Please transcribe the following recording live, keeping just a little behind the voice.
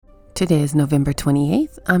Today is November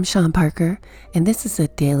 28th. I'm Sean Parker, and this is a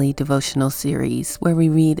daily devotional series where we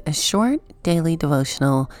read a short daily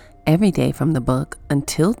devotional every day from the book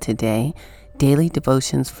Until Today, Daily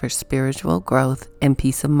Devotions for Spiritual Growth and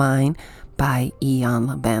Peace of Mind by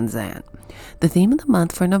Ian Banzan. The theme of the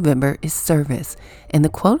month for November is service, and the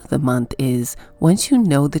quote of the month is, "Once you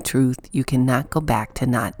know the truth, you cannot go back to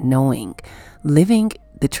not knowing. Living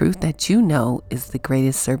the truth that you know is the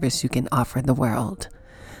greatest service you can offer the world."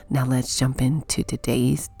 Now let's jump into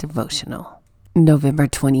today's devotional. November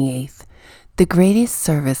 28th. The greatest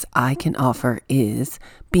service I can offer is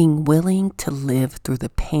being willing to live through the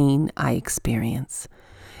pain I experience.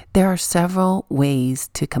 There are several ways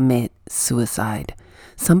to commit suicide.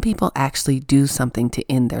 Some people actually do something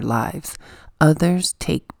to end their lives. Others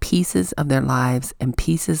take pieces of their lives and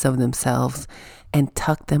pieces of themselves and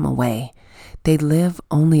tuck them away. They live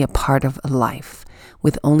only a part of a life,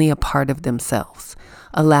 with only a part of themselves,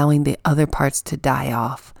 allowing the other parts to die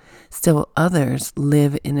off. Still others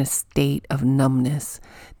live in a state of numbness.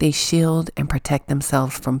 They shield and protect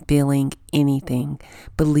themselves from feeling anything,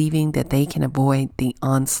 believing that they can avoid the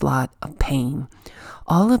onslaught of pain.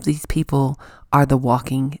 All of these people are the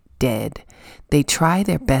walking dead. They try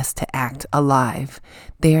their best to act alive.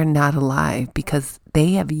 They are not alive because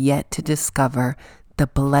they have yet to discover the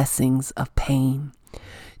blessings of pain.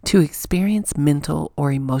 To experience mental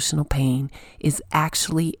or emotional pain is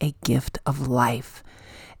actually a gift of life.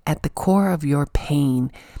 At the core of your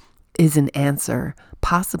pain is an answer,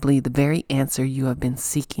 possibly the very answer you have been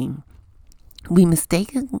seeking. We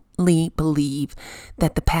mistakenly believe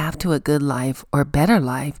that the path to a good life or better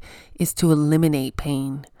life is to eliminate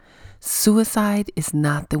pain. Suicide is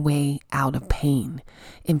not the way out of pain.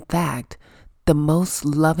 In fact, the most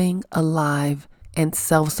loving, alive, and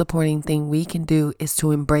self-supporting thing we can do is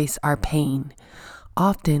to embrace our pain.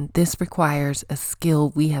 Often, this requires a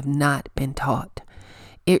skill we have not been taught.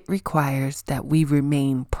 It requires that we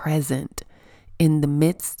remain present in the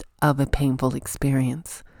midst of a painful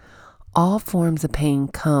experience. All forms of pain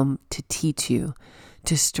come to teach you,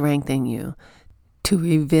 to strengthen you, to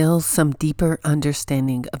reveal some deeper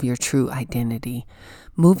understanding of your true identity.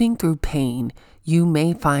 Moving through pain, you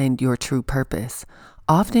may find your true purpose.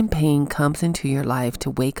 Often pain comes into your life to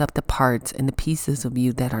wake up the parts and the pieces of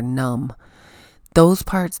you that are numb. Those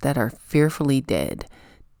parts that are fearfully dead,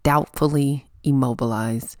 doubtfully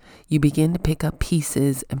immobilized. You begin to pick up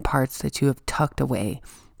pieces and parts that you have tucked away.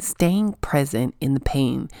 Staying present in the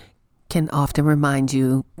pain can often remind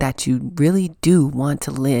you that you really do want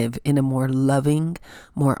to live in a more loving,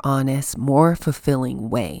 more honest, more fulfilling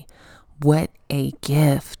way. What a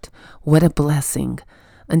gift. What a blessing.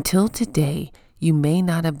 Until today, you may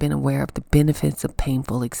not have been aware of the benefits of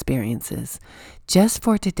painful experiences. Just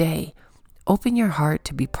for today, open your heart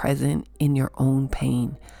to be present in your own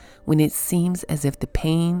pain. When it seems as if the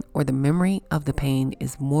pain or the memory of the pain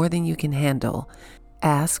is more than you can handle,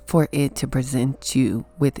 ask for it to present you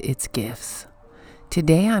with its gifts.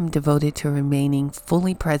 Today, I'm devoted to remaining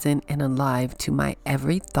fully present and alive to my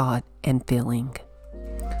every thought and feeling.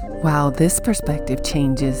 Wow, this perspective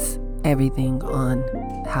changes everything on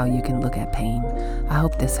how you can look at pain. I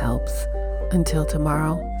hope this helps. Until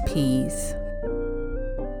tomorrow, peace.